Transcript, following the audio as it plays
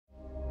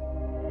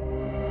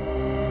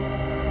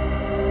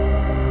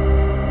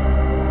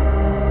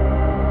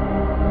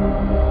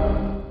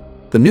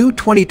The new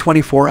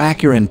 2024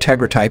 Acura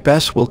Integra Type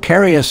S will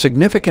carry a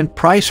significant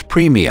price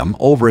premium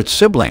over its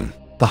sibling,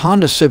 the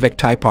Honda Civic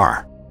Type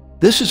R.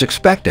 This is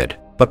expected,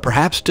 but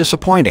perhaps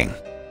disappointing.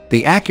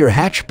 The Acura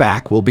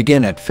hatchback will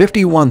begin at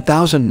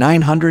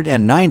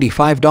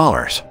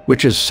 $51,995,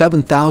 which is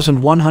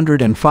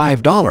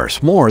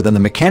 $7,105 more than the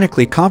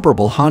mechanically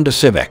comparable Honda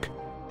Civic.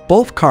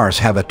 Both cars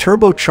have a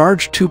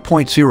turbocharged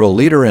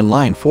 2.0-liter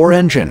inline-four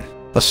engine,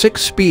 a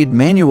 6-speed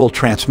manual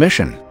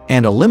transmission,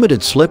 and a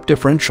limited-slip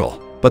differential,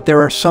 but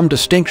there are some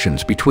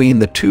distinctions between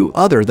the two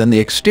other than the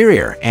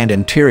exterior and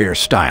interior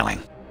styling.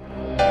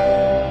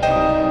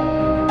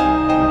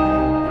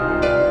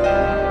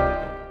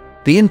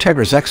 The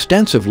Integra's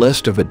extensive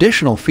list of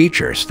additional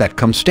features that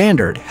come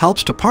standard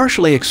helps to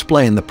partially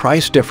explain the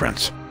price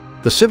difference.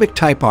 The Civic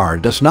Type R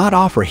does not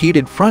offer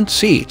heated front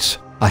seats,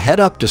 a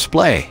head-up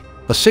display,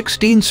 a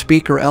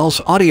 16-speaker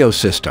LS audio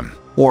system,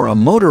 or a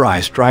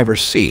motorized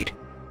driver's seat.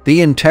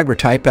 The Integra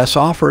Type S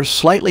offers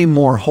slightly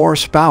more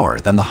horsepower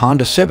than the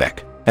Honda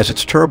Civic, as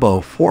its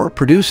Turbo 4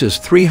 produces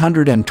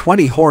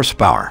 320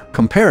 horsepower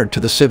compared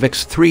to the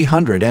Civic's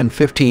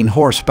 315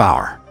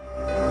 horsepower.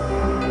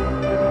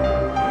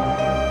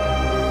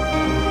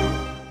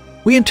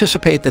 We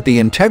anticipate that the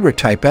Integra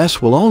Type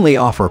S will only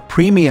offer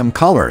premium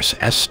colors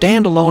as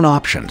standalone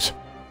options.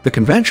 The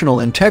conventional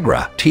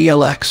Integra,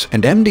 TLX,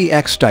 and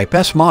MDX Type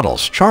S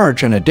models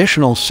charge an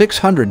additional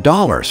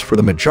 $600 for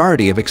the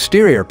majority of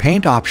exterior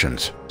paint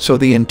options, so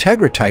the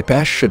Integra Type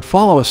S should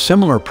follow a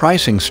similar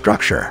pricing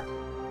structure.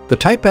 The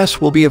Type S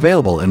will be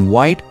available in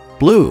white,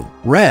 blue,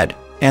 red,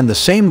 and the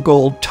same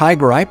gold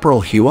tiger eye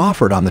pearl hue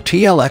offered on the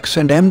TLX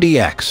and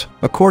MDX,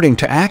 according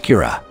to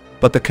Acura,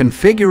 but the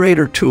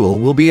configurator tool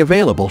will be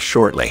available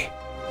shortly.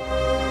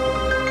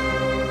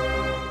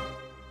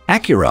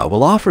 Acura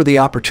will offer the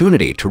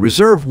opportunity to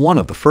reserve one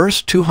of the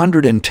first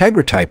 200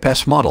 Integra Type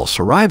S models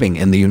arriving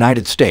in the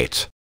United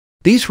States.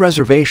 These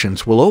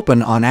reservations will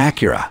open on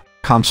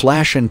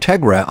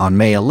Acura.com/Integra on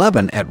May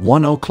 11 at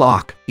 1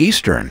 o'clock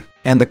Eastern,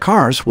 and the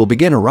cars will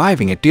begin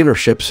arriving at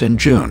dealerships in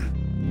June.